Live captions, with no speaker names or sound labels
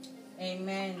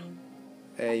Amen.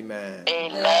 Amen.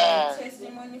 The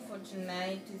testimony for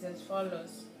tonight is as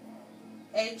follows.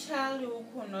 A child who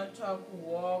could not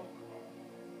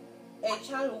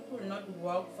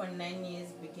walk for 9 years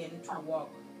began to walk.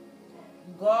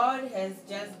 God has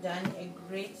just done a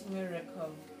great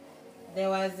miracle. There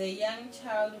was a young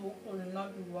child who could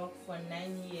not walk for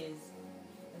 9 years.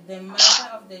 The mother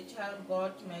of the child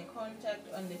got my contact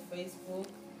on the Facebook.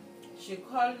 She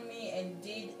called me and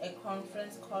did a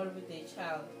conference call with the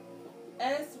child.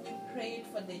 As we prayed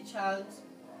for the child,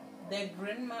 the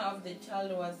grandma of the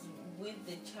child was with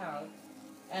the child,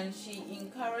 and she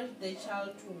encouraged the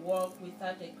child to walk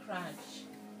without a crutch.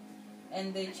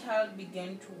 And the child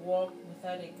began to walk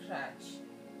without a crutch.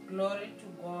 Glory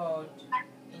to God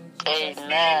in Jesus'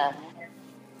 name.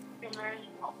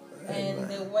 And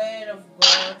the word of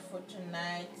God for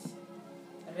tonight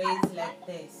reads like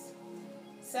this.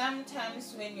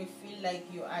 Sometimes when you feel like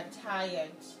you are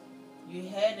tired, you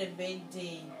had a bad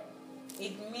day,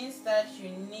 it means that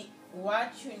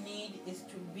what you need is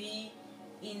to be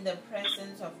in the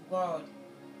presence of God,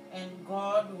 and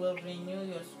God will renew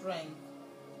your strength.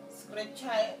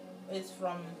 Scripture is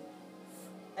from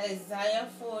Isaiah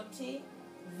 40,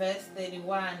 verse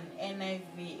 31,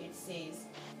 NIV. It says,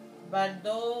 "But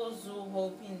those who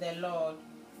hope in the Lord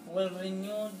will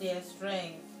renew their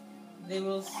strength. They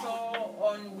will soar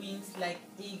on wings like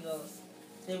eagles.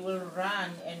 They will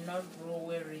run and not grow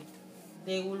weary.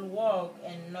 They will walk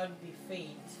and not be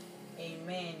faint."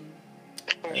 Amen.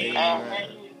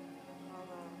 Amen.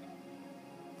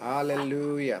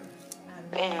 Hallelujah.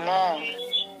 Amen.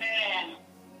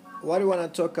 What we want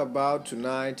to talk about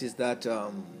tonight is that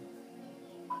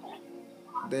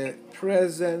the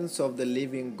presence of the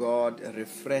living God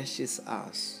refreshes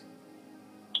us.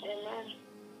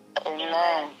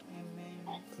 Amen.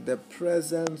 The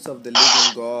presence of the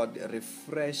living God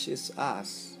refreshes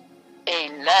us.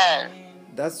 Amen.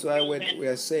 That's why when we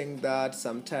are saying that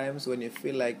sometimes when you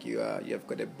feel like you've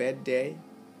got a bad day,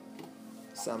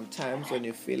 sometimes when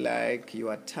you feel like you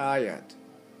are tired,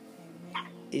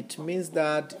 it means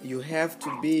that you have to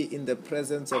be in the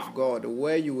presence of God,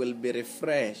 where you will be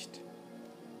refreshed,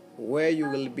 where you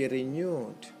will be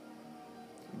renewed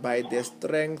by the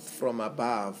strength from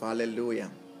above. Hallelujah.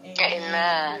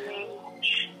 Amen.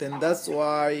 Then that's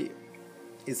why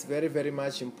it's very, very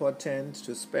much important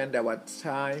to spend our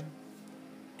time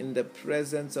in the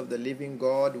presence of the living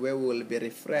God, where we will be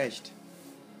refreshed,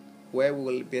 where we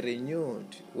will be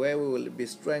renewed, where we will be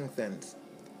strengthened.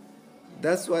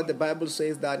 That's why the Bible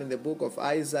says that in the book of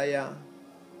Isaiah,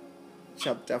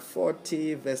 chapter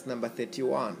 40, verse number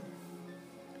 31.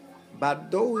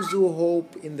 "But those who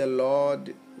hope in the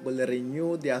Lord will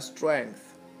renew their strength.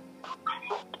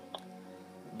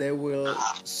 They will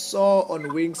soar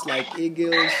on wings like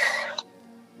eagles.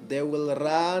 They will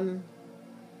run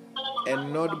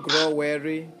and not grow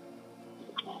weary.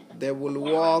 They will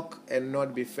walk and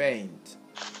not be faint."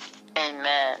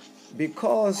 Amen.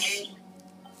 Because,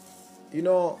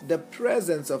 the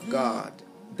presence of God,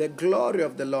 the glory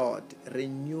of the Lord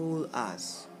renew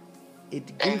us.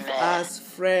 It gives us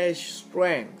fresh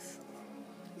strength.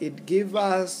 It gives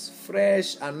us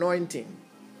fresh anointing.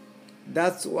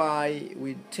 That's why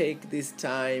we take this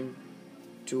time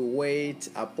to wait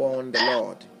upon the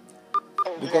Lord.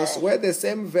 Because where the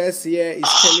same verse here is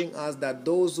telling us that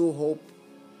those who hope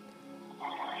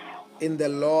in the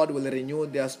Lord will renew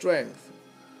their strength.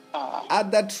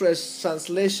 Other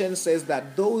translation says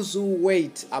that those who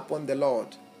wait upon the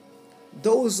Lord,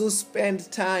 those who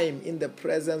spend time in the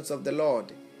presence of the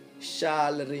Lord,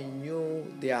 shall renew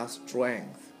their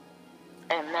strength.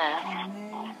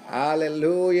 Amen.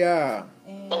 Hallelujah.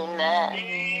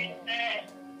 Amen.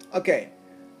 Okay,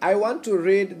 I want to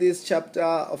read this chapter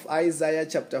of Isaiah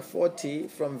chapter 40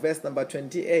 from verse number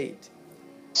 28.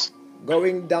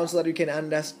 Going down so that you can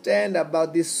understand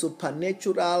about this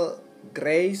supernatural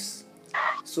grace,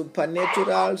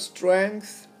 supernatural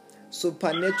strength,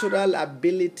 supernatural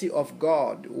ability of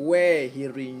God, where He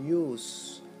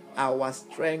renews our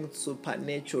strength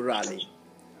supernaturally.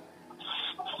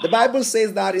 The Bible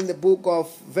says that in the book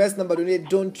of verse number 28,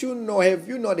 "Don't you know, have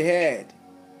you not heard?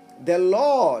 The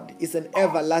Lord is an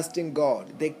everlasting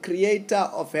God, the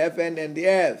creator of heaven and the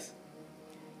earth.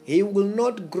 He will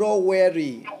not grow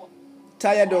weary,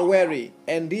 tired or weary,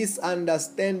 and His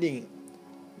understanding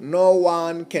no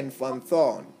one can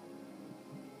fathom.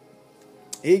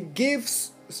 He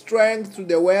gives strength to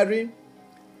the weary,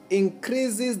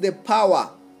 increases the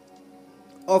power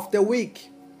of the weak.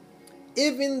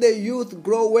 Even the youth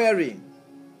grow weary,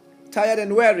 tired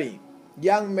and weary.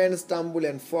 Young men stumble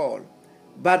and fall.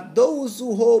 But those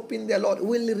who hope in the Lord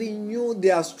will renew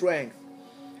their strength."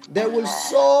 They will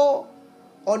soar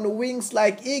on wings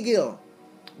like eagle.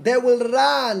 They will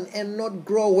run and not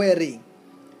grow weary.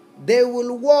 They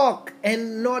will walk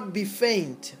and not be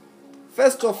faint.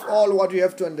 First of all, what you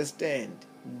have to understand,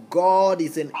 God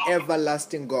is an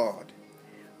everlasting God.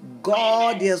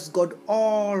 God has got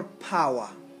all power.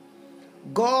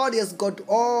 God has got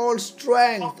all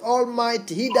strength,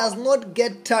 almighty. He does not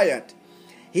get tired.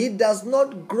 He does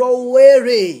not grow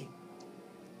weary.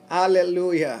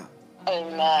 Hallelujah.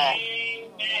 Amen.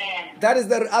 That is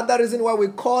the other reason why we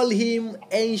call him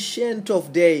Ancient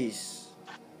of Days.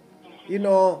 You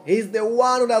know, he's the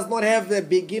one who does not have a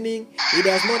beginning. He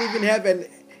does not even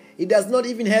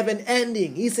have an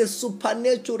ending. He's a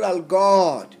supernatural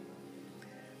God.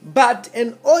 But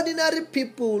an ordinary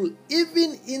people,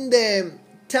 even in the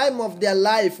time of their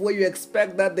life where you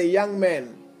expect that the young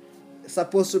man is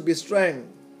supposed to be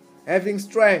having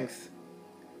strength,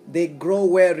 they grow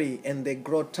weary and they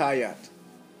grow tired.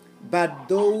 But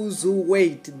those who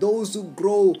wait, those who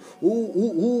grow,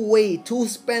 who wait, who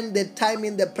spend the time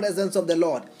in the presence of the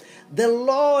Lord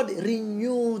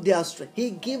renew their strength.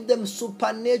 He gives them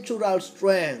supernatural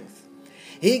strength.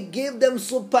 He gives them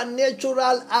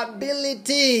supernatural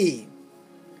ability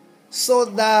so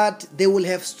that they will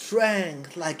have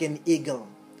strength like an eagle.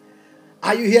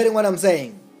 Are you hearing what I'm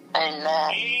saying?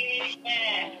 Amen.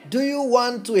 Do you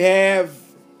want to have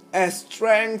a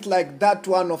strength like that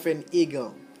one of an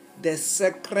eagle? The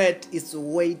secret is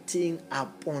waiting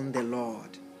upon the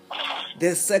Lord.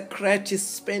 The secret is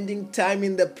spending time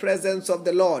in the presence of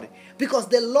the Lord. Because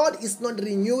the Lord is not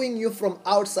renewing you from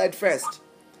outside first.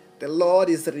 The Lord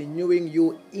is renewing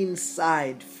you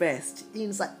inside first.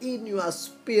 Inside, in your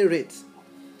spirit.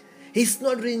 He's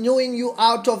not renewing you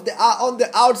on the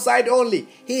outside only.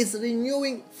 He's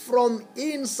renewing from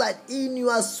inside in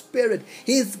your spirit.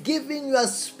 He's giving your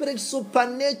spirit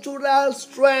supernatural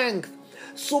strength,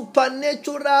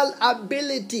 supernatural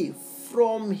ability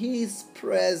from His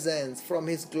presence, from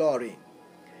His glory.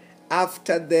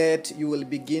 After that, you will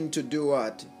begin to do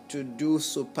what? To do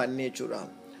supernatural.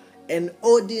 An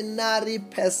ordinary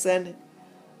person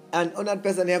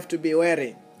have to be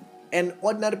weary. An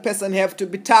ordinary person have to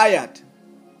be tired.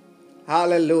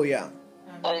 Hallelujah.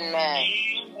 Amen.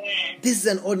 This is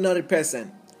an ordinary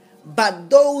person. But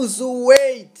those who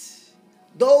wait,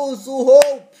 those who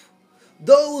hope,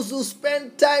 those who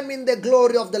spend time in the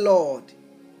glory of the Lord,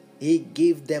 He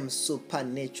gives them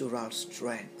supernatural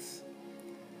strength.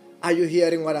 Are you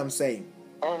hearing what I'm saying?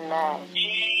 Amen.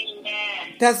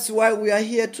 That's why we are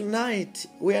here tonight.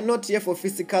 We are not here for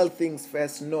physical things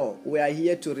first. No, we are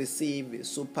here to receive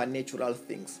supernatural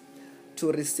things,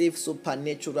 to receive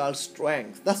supernatural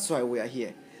strength. That's why we are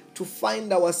here, to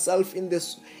find ourselves in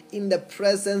the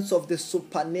presence of the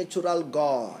supernatural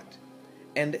God.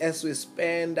 And as we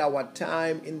spend our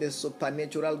time in the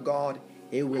supernatural God,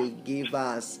 He will give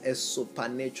us a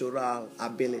supernatural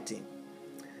ability.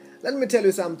 Let me tell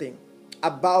you something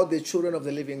about the children of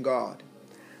the living God.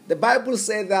 The Bible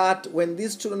says that when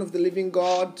these children of the living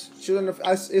God, children of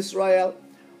Israel,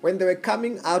 when they were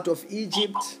coming out of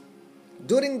Egypt,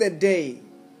 during the day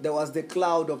there was the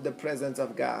cloud of the presence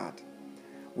of God,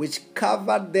 which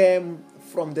covered them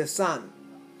from the sun.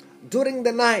 During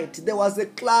the night there was a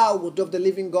cloud of the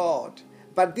living God,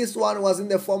 but this one was in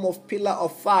the form of pillar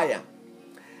of fire.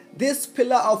 This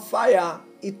pillar of fire,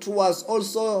 it was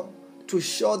also to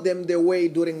show them the way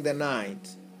during the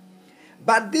night.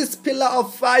 But this pillar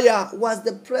of fire was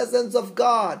the presence of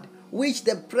God, which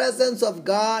the presence of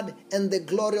God and the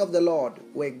glory of the Lord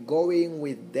were going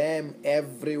with them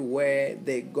everywhere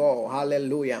they go.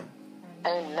 Hallelujah.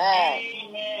 Amen.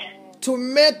 To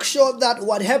make sure that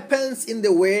what happens in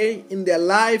the way, in their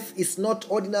life, is not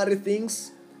ordinary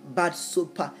things, but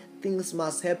things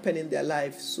must happen in their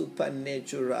life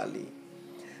supernaturally.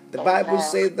 The Bible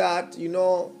says that,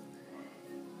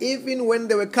 even when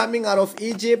they were coming out of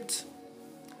Egypt,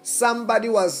 somebody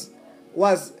was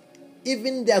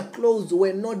even their clothes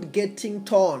were not getting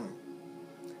torn.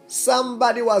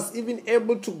 Somebody was even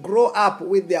able to grow up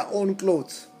with their own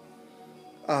clothes.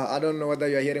 I don't know whether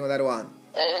you're hearing that one.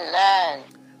 Amen.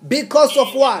 Because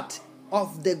of what?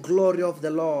 Of the glory of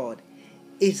the Lord.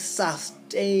 It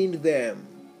sustained them.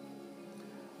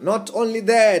 Not only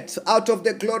that, out of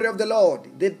the glory of the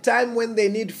Lord, the time when they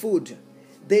need food,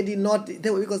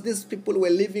 because these people were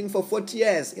living for 40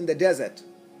 years in the desert.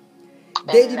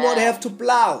 They did not have to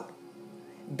plow.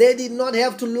 They did not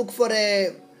have to look for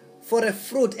a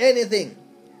fruit, anything.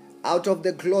 Out of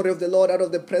the glory of the Lord, out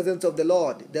of the presence of the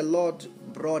Lord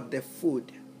brought the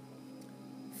food.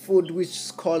 Food which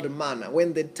is called manna.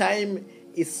 When the time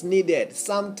is needed,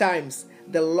 sometimes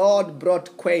the Lord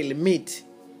brought quail, meat.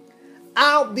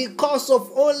 out because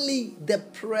of only the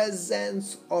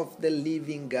presence of the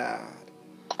living God.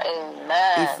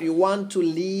 Amen. If you want to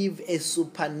live a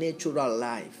supernatural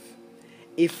life,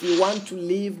 if you want to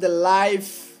live the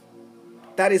life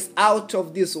that is out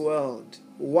of this world,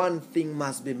 one thing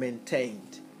must be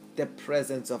maintained: the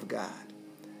presence of God.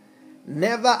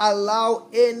 Never allow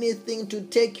anything to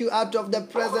take you out of the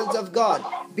presence of God,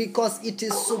 because it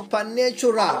is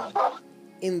supernatural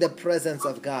in the presence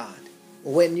of God.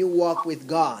 When you walk with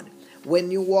God, when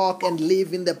you walk and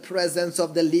live in the presence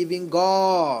of the living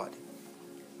God.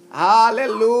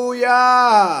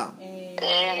 Hallelujah.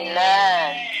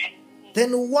 Amen.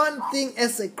 Then one thing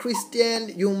as a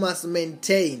Christian you must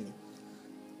maintain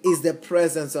is the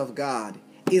presence of God,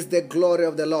 is the glory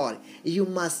of the Lord. You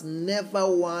must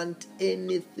never want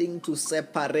anything to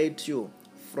separate you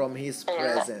from His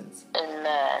presence,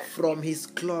 Amen. from His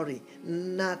glory.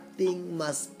 Nothing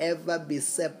must ever be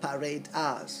separate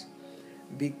us,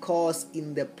 because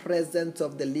in the presence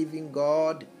of the living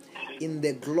God, in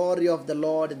the glory of the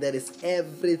Lord, there is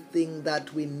everything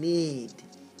that we need.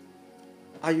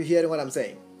 Are you hearing what I'm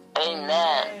saying?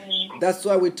 Amen. That's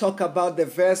why we talk about the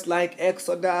verse like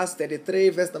Exodus 33,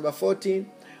 verse number 14,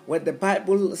 where the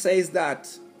Bible says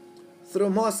that through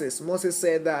Moses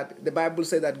said that, the Bible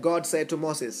said that God said to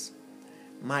Moses,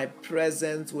 "My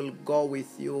presence will go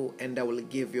with you and I will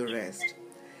give you rest."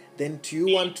 Then do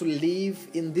you want to live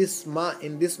in this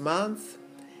month,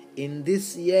 in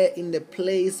this year, in the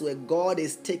place where God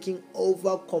is taking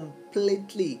over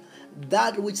completely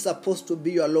that which is supposed to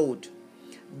be your load,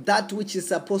 that which is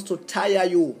supposed to tire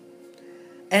you,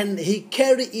 and He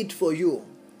carry it for you,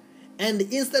 and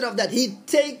instead of that He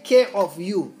take care of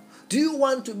you? Do you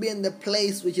want to be in the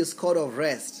place which is called of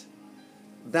rest?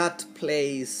 That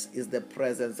place is the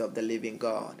presence of the living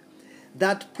God.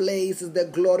 That place is the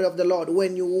glory of the Lord.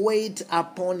 When you wait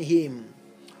upon Him,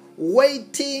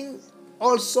 waiting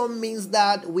also means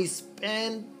that we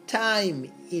spend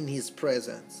time in His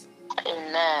presence.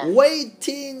 Amen.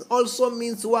 Waiting also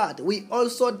means what? We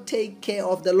also take care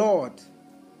of the Lord.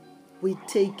 We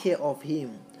take care of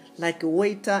Him. Like a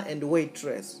waiter and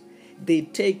waitress, they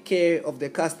take care of the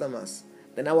customers.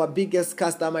 Then our biggest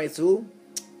customer is who?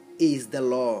 Is the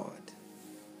Lord.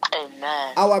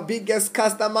 Amen. Our biggest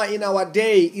customer in our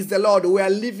day is the Lord. We are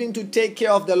living to take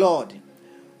care of the Lord.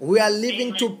 We are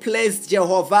living to please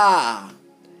Jehovah.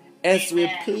 As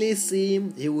we please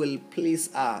Him, He will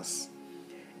please us.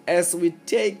 As we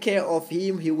take care of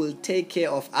Him, He will take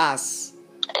care of us.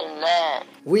 Amen.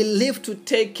 We live to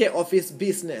take care of His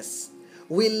business.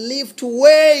 We live to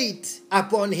wait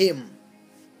upon Him.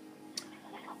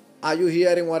 Are you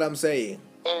hearing what I'm saying?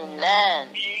 Amen.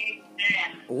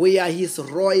 We are His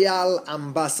royal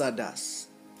ambassadors.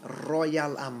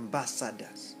 Royal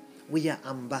ambassadors. We are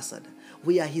ambassadors.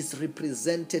 We are His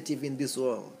representative in this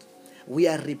world. We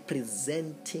are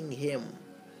representing Him.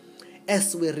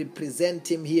 As we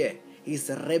represent Him here, He's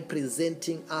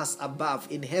representing us above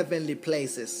in heavenly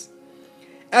places.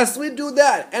 As we do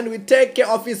that and we take care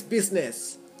of His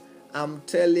business, I'm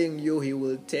telling you, He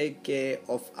will take care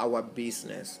of our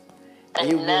business.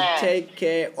 He will take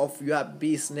care of your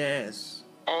business.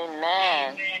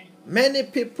 Amen. Many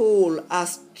people are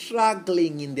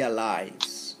struggling in their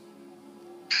lives.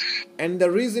 And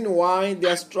the reason why they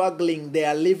are struggling, they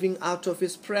are living out of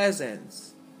His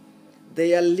presence.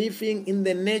 They are living in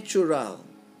the natural.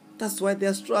 That's why they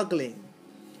are struggling.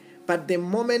 But the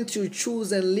moment you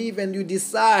choose and live and you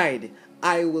decide,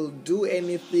 I will do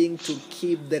anything to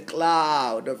keep the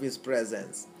cloud of His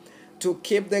presence, to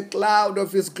keep the cloud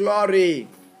of His glory,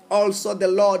 also the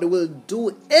Lord will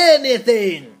do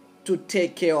anything to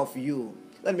take care of you.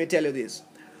 Let me tell you this.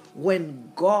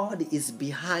 When God is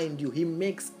behind you, He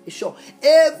makes sure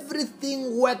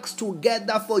everything works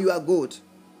together for your good.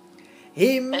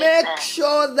 He makes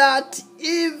sure that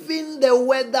even the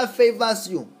weather favors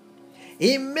you.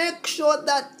 He makes sure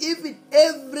that even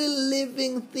every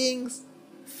living thing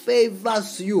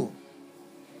favors you.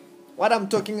 What I'm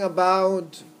talking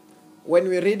about, when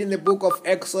we read in the book of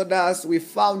Exodus, we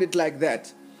found it like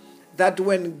that. That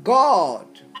when God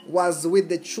was with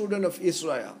the children of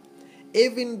Israel,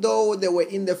 even though they were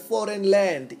in the foreign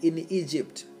land in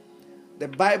Egypt, the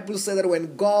Bible said that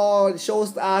when God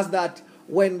shows us that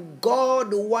when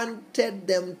God wanted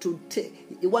them to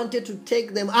He wanted to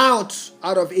take them out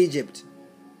of Egypt,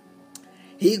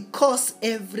 He caused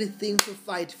everything to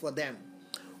fight for them.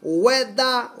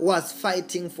 Weather was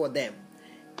fighting for them.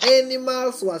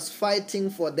 Animals was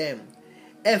fighting for them.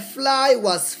 A fly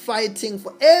was fighting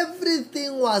for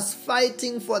everything was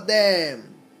fighting for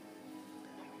them.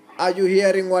 Are you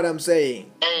hearing what I'm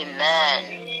saying?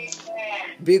 Amen.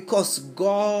 Because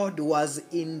God was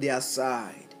in their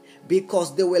side.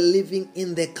 Because they were living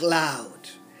in the cloud.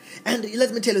 And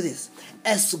let me tell you this.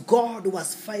 As God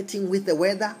was fighting with the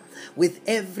weather, with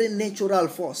every natural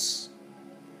force,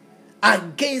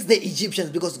 against the Egyptians,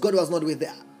 because God was not with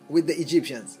the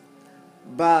Egyptians,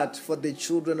 but for the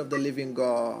children of the living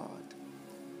God,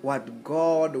 what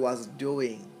God was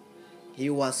doing, He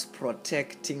was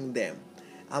protecting them.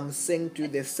 I'm saying to you,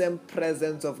 the same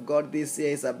presence of God this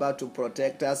year is about to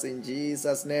protect us in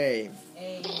Jesus' name.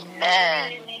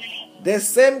 Amen. The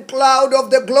same cloud of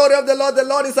the glory of the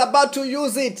Lord is about to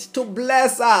use it to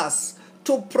bless us,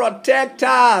 to protect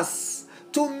us,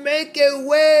 to make a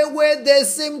way where there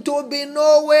seemed to be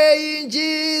no way in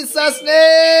Jesus'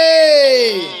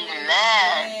 name.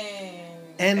 Amen.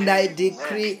 And I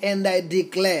decree and I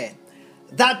declare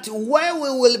that where we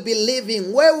will be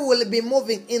living, where we will be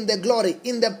moving in the glory,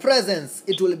 in the presence,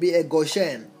 it will be a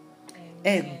Goshen.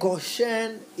 A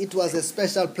Goshen, it was a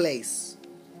special place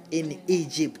in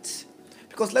Egypt.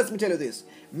 Because let me tell you this.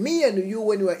 Me and you,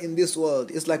 when we are in this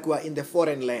world, it's like we are in the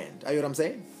foreign land. Are you know what I'm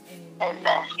saying?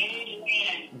 Amen.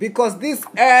 Because this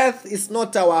earth is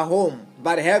not our home,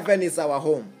 but heaven is our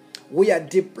home. We are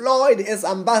deployed as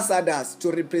ambassadors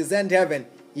to represent heaven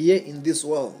here in this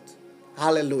world.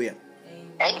 Hallelujah.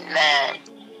 Amen.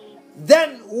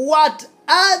 Then what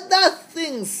other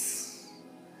things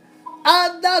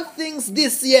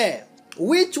this year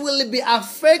which will be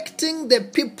affecting the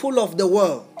people of the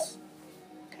world?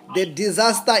 The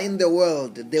disaster in the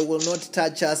world, they will not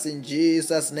touch us in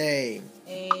Jesus' name.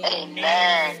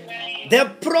 Amen. The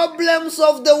problems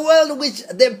of the world, which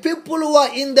the people who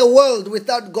are in the world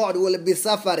without God will be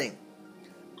suffering,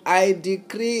 I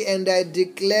decree and I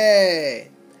declare,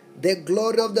 the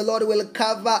glory of the Lord will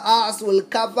cover us, will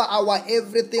cover our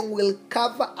everything, will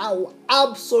cover our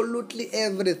absolutely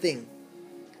everything.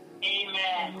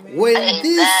 Amen. When Amen.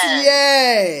 this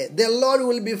year the Lord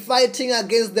will be fighting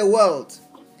against the world,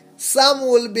 some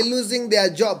will be losing their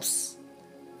jobs.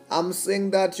 I'm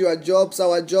saying that your jobs,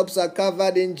 our jobs are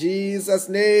covered in Jesus'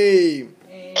 name.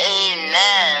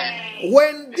 Amen.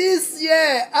 When this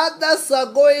year others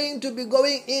are going to be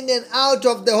going in and out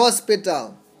of the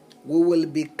hospital, we will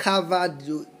be covered.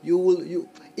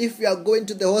 If you are going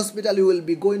to the hospital, you will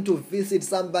be going to visit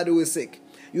somebody who is sick.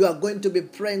 You are going to be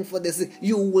praying for the sick.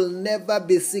 You will never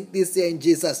be sick this year in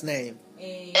Jesus' name.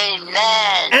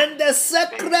 Amen. And the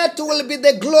secret will be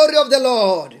the glory of the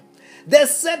Lord. The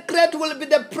secret will be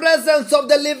the presence of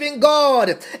the living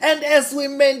God. And as we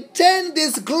maintain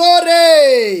this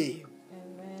glory,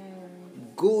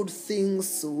 good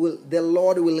things the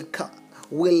Lord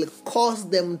will cause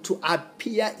them to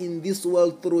appear in this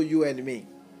world through you and me.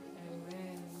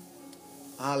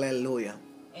 Hallelujah.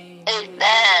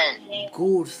 Amen.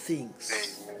 Good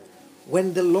things.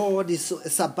 When the Lord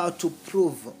is about to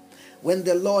prove, when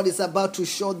the Lord is about to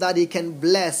show that He can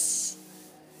bless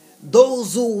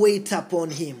those who wait upon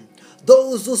Him,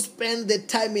 those who spend the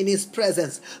time in His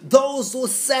presence, those who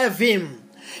serve Him,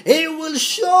 He will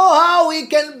show how He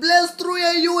can bless through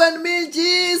you and me in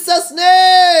Jesus'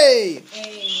 name.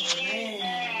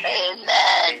 Amen.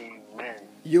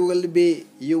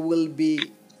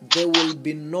 There will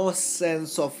be no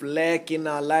sense of lack in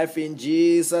our life in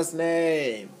Jesus'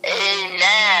 name.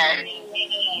 Amen.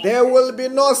 There will be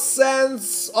no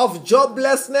sense of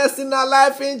joblessness in our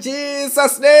life in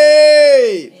Jesus'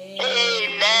 name.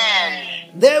 Amen.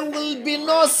 There will be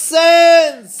no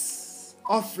sense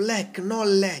of lack, no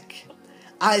lack.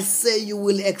 I say you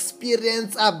will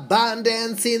experience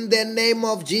abundance in the name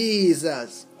of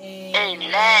Jesus.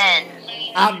 Amen.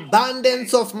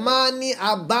 Abundance of money,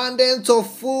 abundance of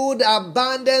food,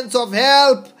 abundance of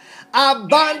help,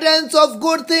 abundance of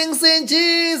good things in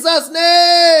Jesus'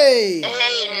 name.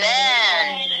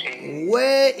 Amen.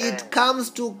 Where it comes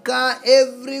to car,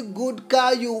 every good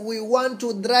car we want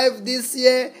to drive this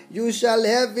year, you shall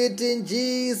have it in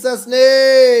Jesus'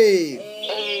 name.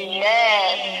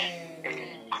 Amen.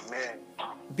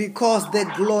 Because the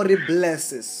glory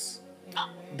blesses.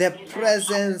 The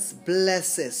presence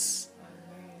blesses.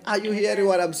 Are you hearing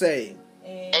what I'm saying?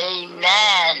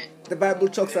 Amen. The Bible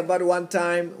talks about one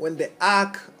time when the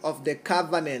Ark of the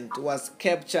Covenant was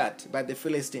captured by the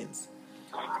Philistines.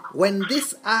 When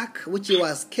this Ark, which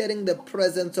was carrying the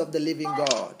presence of the living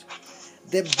God,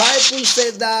 the Bible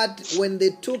said that when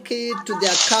they took it to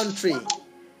their country,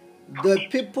 the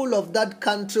people of that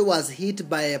country was hit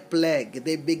by a plague.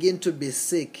 They begin to be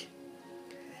sick.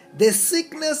 The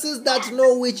sicknesses that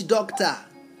no witch doctor,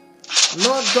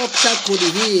 no doctor could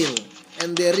heal.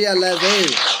 And they realized, hey,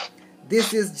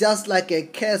 this is just like a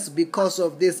curse because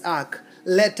of this ark.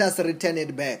 Let us return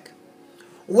it back.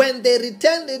 When they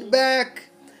returned it back,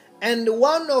 And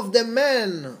one of the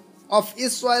men of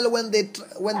Israel, when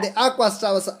the ark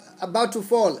was about to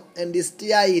fall, and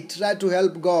he tried to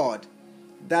help God,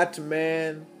 that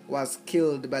man was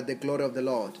killed by the glory of the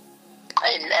Lord.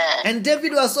 Amen. And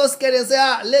David was so scared and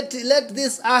said, let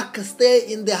this ark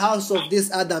stay in the house of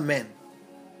this other man.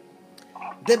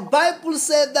 The Bible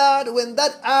said that when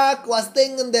that ark was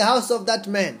staying in the house of that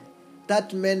man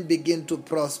began to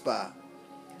prosper.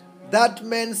 That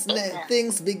man's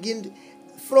things begin,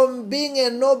 from being a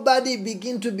nobody,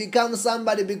 begin to become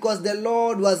somebody, because the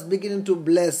Lord was beginning to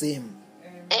bless him.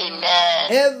 Amen.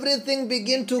 Everything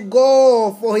began to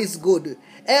go for his good.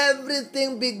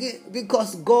 Everything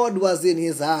because God was in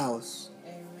his house.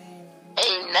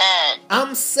 Amen.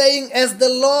 I'm saying, as the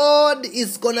Lord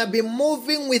is going to be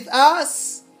moving with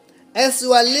us, as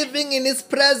we are living in his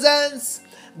presence,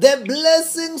 the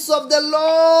blessings of the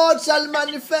Lord shall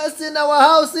manifest in our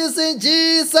houses in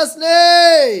Jesus'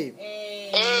 name.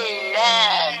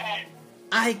 Amen.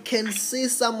 I can see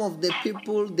some of the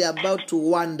people, they're about to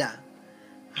wonder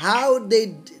how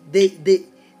they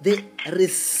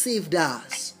received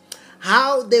us,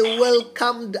 how they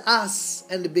welcomed us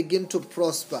and begin to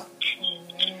prosper.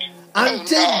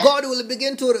 Until God will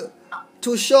begin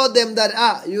to show them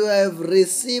that you have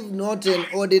received not an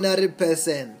ordinary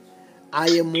person. I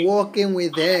am walking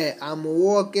with her. I'm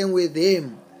walking with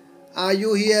him. Are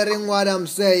you hearing what I'm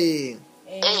saying?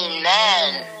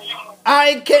 Amen.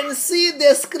 I can see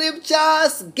the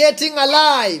scriptures getting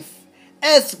alive.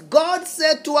 As God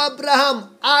said to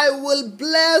Abraham, I will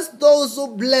bless those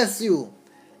who bless you,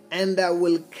 and I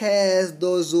will curse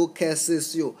those who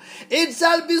curses you. It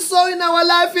shall be so in our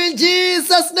life in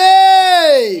Jesus'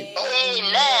 name.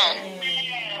 Amen.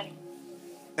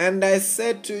 And I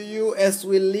said to you, as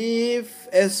we live,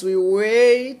 as we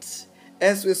wait,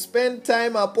 as we spend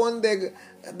time upon the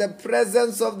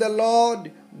presence of the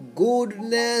Lord,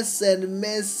 goodness and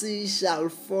mercy shall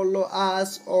follow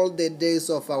us all the days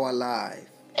of our life.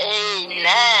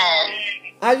 Amen.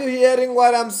 Are you hearing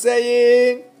what I'm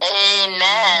saying?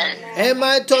 Amen. Am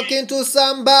I talking to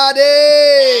somebody?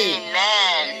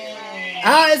 Amen.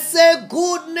 I say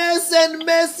goodness and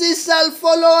mercy shall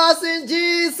follow us in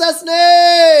Jesus'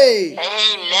 name.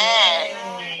 Amen.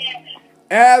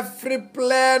 Every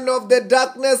plan of the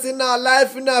darkness in our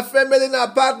life, in our family, in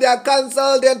our path, they are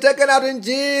cancelled and taken out in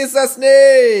Jesus'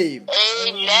 name.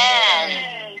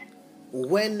 Amen.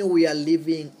 When we are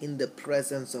living in the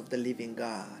presence of the living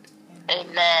God,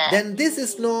 Amen. then this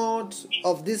is not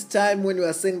of this time when we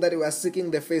are saying that we are seeking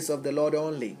the face of the Lord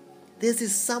only. This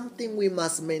is something we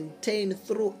must maintain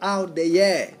throughout the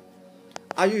year.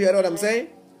 Are you hearing what I'm saying?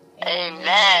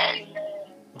 Amen.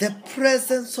 The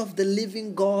presence of the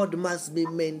living God must be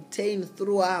maintained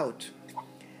throughout.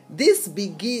 This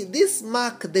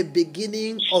marks the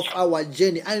beginning of our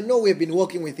journey. I know we've been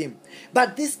walking with him,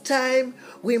 but this time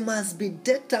we must be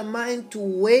determined to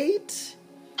wait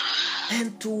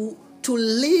and to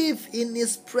live in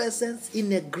his presence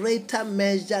in a greater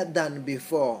measure than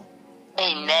before.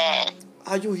 Amen.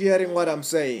 Are you hearing what I'm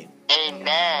saying?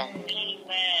 Amen.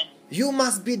 You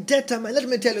must be determined. Let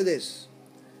me tell you this.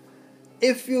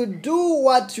 If you do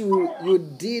what you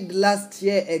did last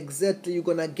year exactly, you're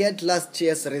going to get last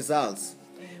year's results.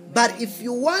 But if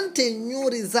you want a new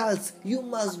results, you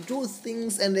must do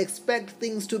things and expect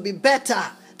things to be better.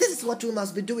 This is what we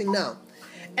must be doing now.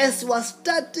 As we're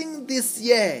starting this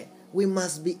year, we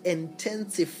must be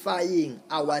intensifying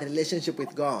our relationship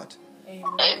with God.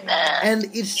 Amen. And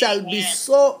it shall be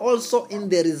so also in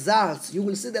the results. You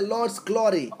will see the Lord's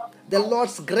glory, the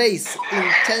Lord's grace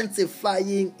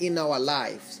intensifying in our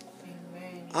lives.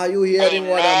 Are you hearing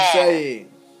what I'm saying?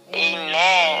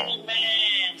 Amen.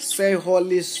 Say,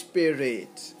 Holy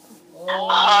Spirit,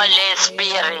 Holy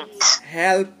Spirit,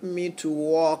 help me to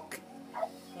walk.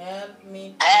 Help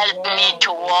me help me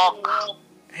to walk.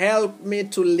 Help me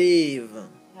to live.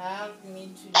 Help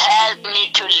me to Help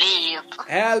me to live.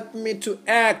 Help me to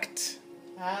act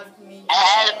Help me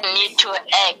Help me to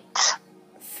act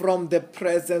from the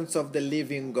presence of the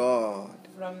living God.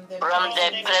 from the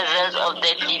presence of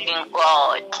the living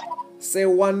God. Say,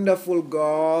 wonderful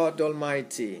God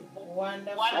Almighty,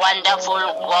 Wonderful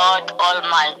God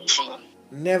Almighty,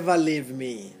 never leave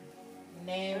me.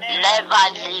 never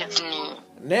leave me.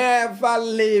 Never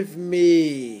leave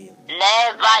me.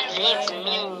 Never leave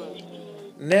me.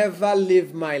 Never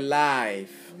leave my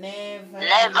life. Never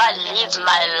leave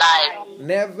my life.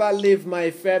 Never leave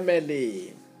my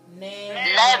family.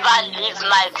 Never leave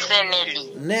my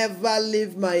family. Never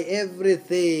leave my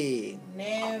everything.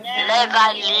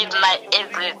 Never leave my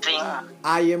everything.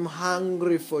 I am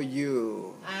hungry for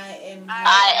you. I am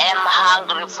I am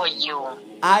hungry for you.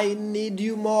 I need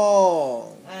you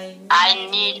more. I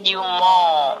need you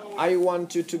more. I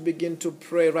want you to begin to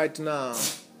pray right now.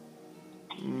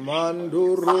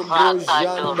 Manduru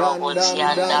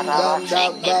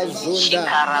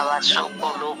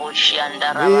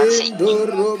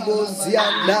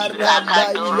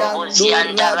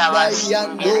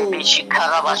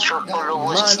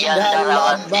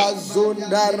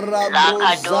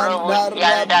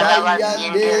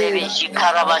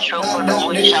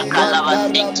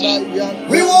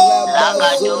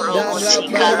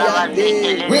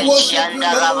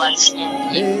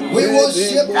We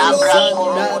worship you,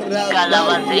 Lord.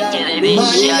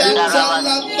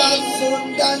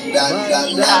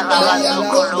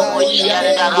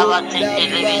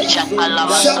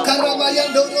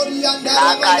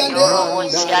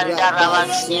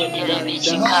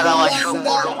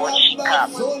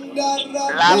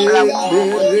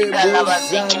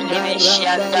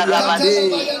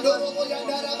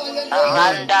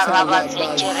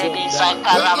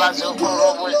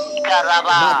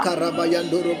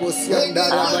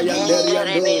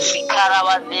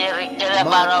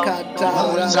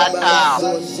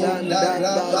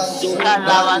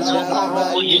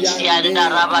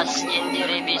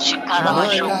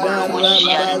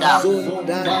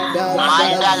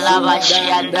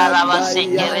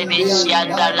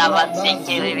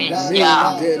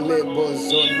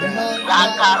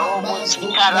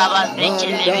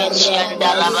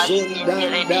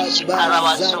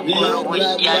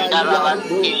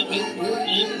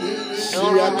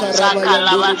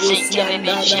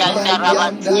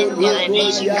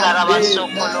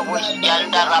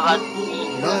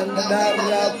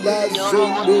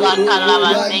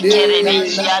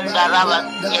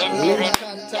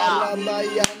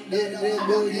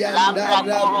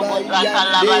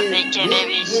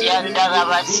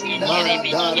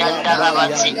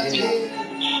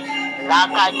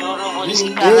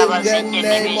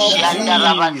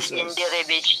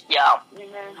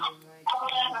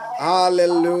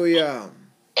 Hallelujah.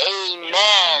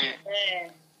 Amen.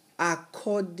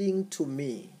 According to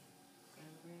me,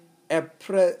 a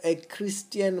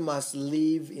Christian must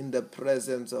live in the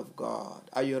presence of God.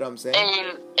 Are you hear what I'm saying?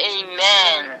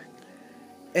 Amen.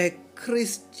 A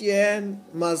Christian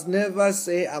must never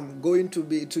say, I'm going to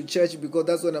be to church because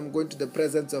that's when I'm going to the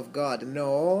presence of God.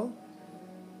 No.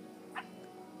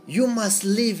 You must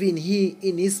live in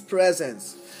His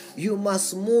presence. You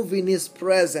must move in His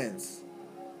presence.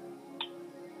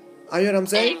 Are you hear what I'm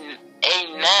saying?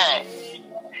 Amen.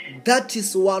 That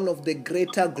is one of the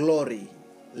greater glory.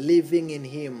 Living in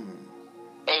Him.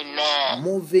 Amen.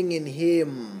 Moving in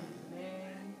Him.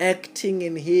 Acting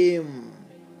in Him.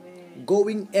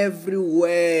 Going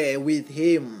everywhere with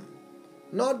Him.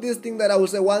 Not this thing that I will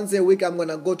say once a week I'm going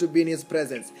to go to be in His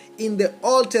presence. In the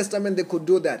Old Testament they could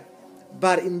do that.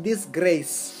 But in this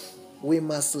grace, we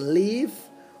must live,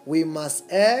 we must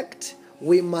act,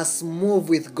 we must move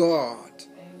with God.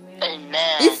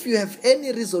 Amen. If you have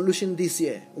any resolution this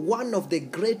year, one of the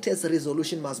greatest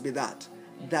resolution must be that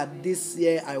this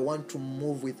year I want to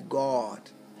move with God.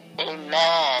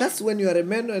 Amen. That's when you are a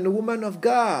man and a woman of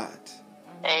God.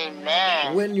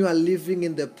 Amen. When you are living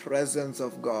in the presence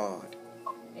of God.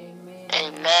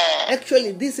 Amen.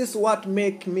 Actually, this is what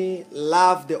make me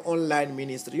love the online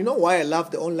ministry. You know why I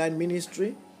love the online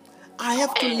ministry? I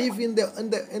have to live in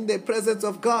the presence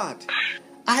of God.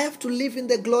 I have to live in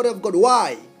the glory of God.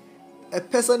 Why? A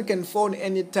person can phone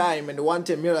anytime and want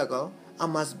a miracle. I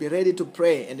must be ready to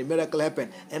pray and the miracle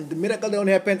happen. And the miracle don't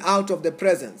happen out of the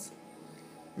presence.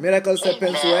 Miracles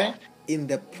happen where? In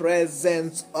the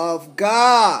presence of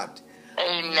God.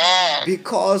 Amen.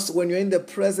 Because when you're in the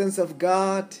presence of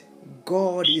God,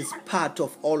 God is part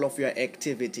of all of your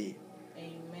activity.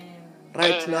 Amen.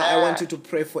 Right now, I want you to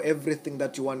pray for everything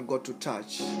that you want God to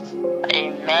touch.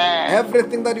 Amen.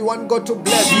 Everything that you want God to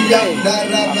bless.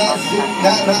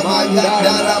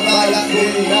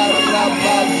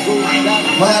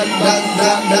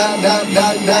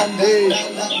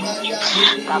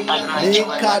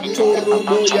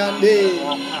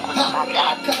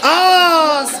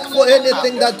 Ask for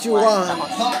anything that you want.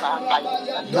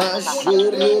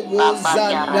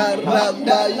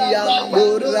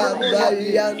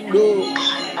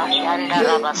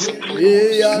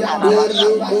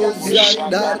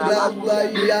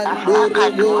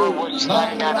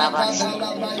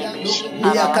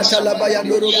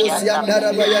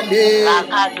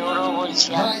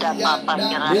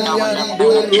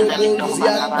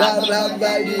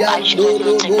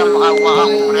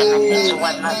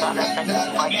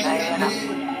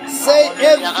 Say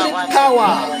every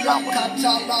power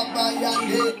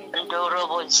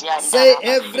Say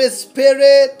every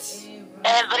spirit,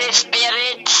 Every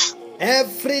spirit,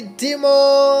 every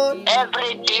demon,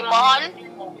 every demon,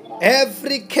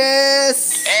 every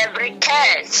curse, every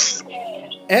curse,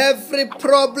 every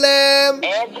problem,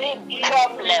 every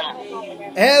problem,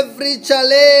 every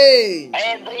challenge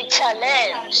every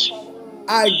challenge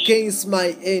against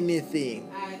my anything.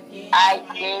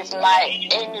 against my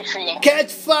anything.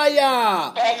 Catch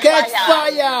fire! Catch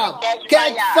fire!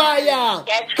 Catch fire!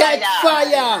 Catch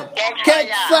fire!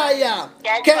 Catch fire!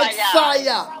 Catch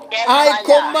fire! I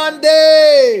command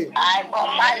them! I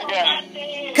command them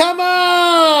Come on!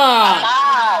 out,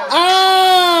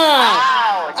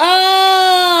 Ah! out, Ah!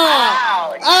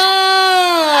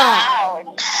 Ah!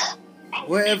 out.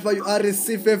 Wherever you are,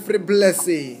 receive every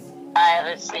blessing. I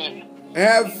receive.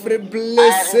 Every I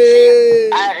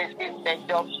blessing. receive the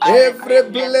job. Every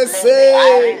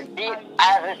blessing.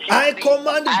 I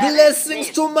command blessings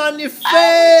to I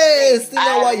manifest in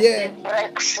our year.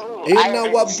 breakthrough. In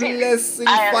our blessing,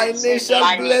 financial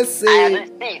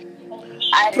blessing,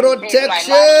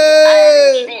 protection.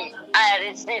 I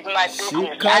receive my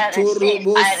business.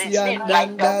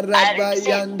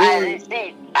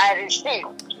 I receive.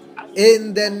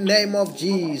 in the name of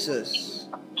Jesus.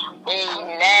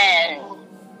 Amen.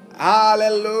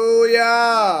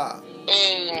 Hallelujah.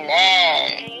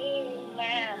 Amen.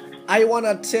 I want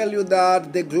to tell you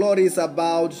that the glory is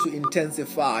about to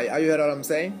intensify. Are you hearing what I'm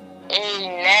saying?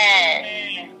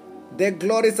 Amen. The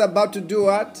glory is about to do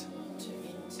what?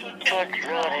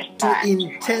 To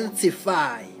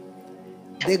intensify.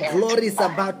 The glory is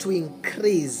about to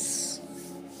increase.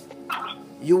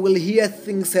 You will hear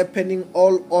things happening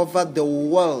all over the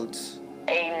world.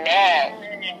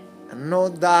 Amen. Know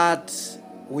that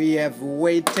we have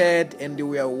waited and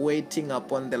we are waiting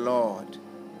upon the Lord.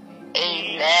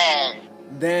 Amen.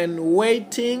 Then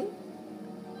waiting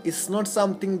is not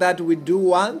something that we do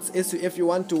once. If you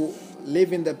want to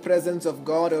live in the presence of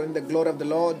God or in the glory of the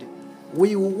Lord,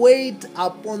 we wait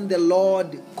upon the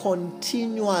Lord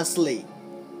continuously.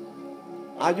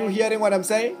 Are you hearing what I'm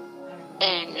saying?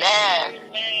 Amen.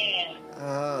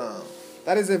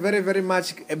 That is a very, very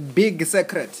much a big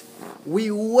secret.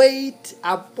 We wait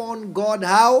upon God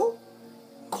how?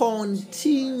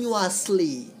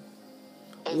 Continuously.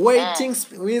 Waiting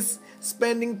means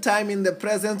spending time in the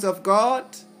presence of God.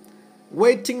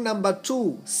 Waiting, number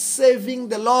 2, serving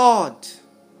the Lord.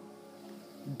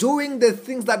 Doing the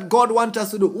things that God wants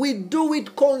us to do. We do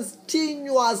it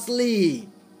continuously.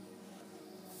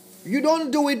 You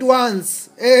don't do it once.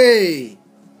 Hey,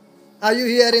 are you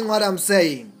hearing what I'm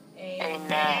saying?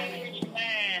 Amen.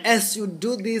 As you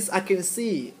do this, I can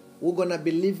see we're going to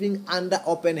be living under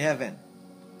open heaven.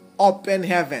 Open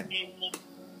heaven.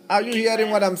 Are you hearing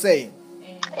what I'm saying?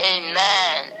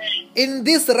 Amen. In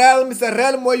this realm, it's a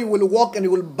realm where you will walk and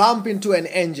you will bump into an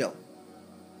angel.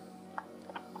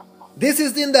 This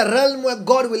is in the realm where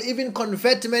God will even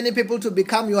convert many people to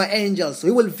become your angels.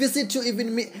 He will visit you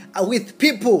even with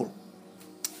people.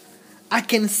 I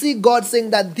can see God saying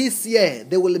that this year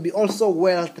there will be also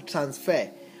wealth transfer.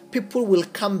 People will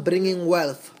come bringing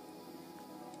wealth,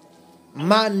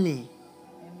 money,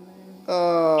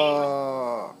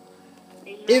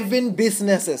 even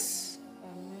businesses.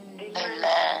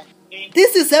 Amen.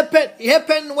 This is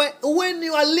happen when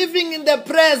you are living in the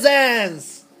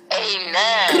presence.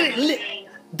 Amen.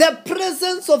 The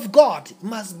presence of God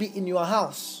must be in your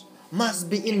house, must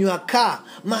be in your car,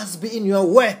 must be in your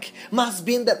work, must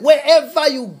be in wherever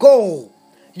you go.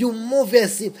 You move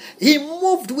as him. He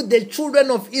moved with the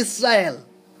children of Israel.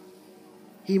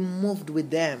 He moved with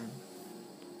them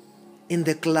in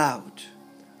the cloud.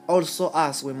 Also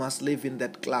us, we must live in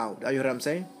that cloud. Are you hearing what I'm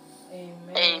saying?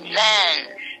 Amen.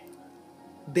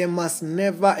 There must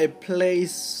never a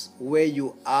place where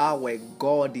you are where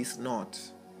God is not.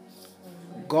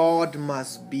 God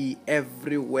must be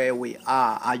everywhere we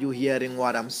are. Are you hearing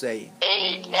what I'm saying?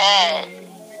 Amen.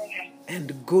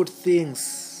 And good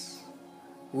things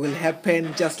will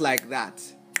happen just like that.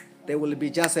 They will be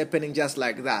just happening just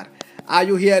like that. Are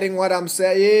you hearing what I'm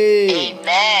saying?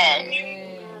 Amen.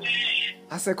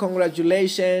 I say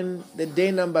congratulations. The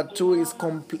day number 2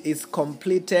 is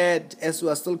completed. As we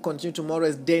are still continuing, tomorrow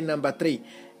is day number 3.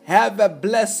 Have a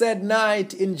blessed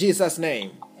night in Jesus'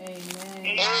 name. Amen.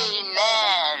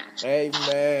 Amen.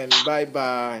 Amen.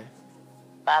 Bye-bye.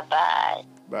 Bye-bye.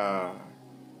 Bye.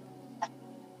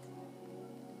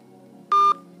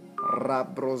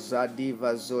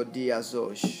 Rabrozadiva zodia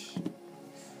zosh.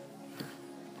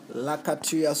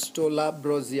 Lakatia stola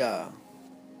brozia.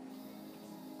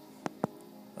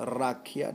 Rakia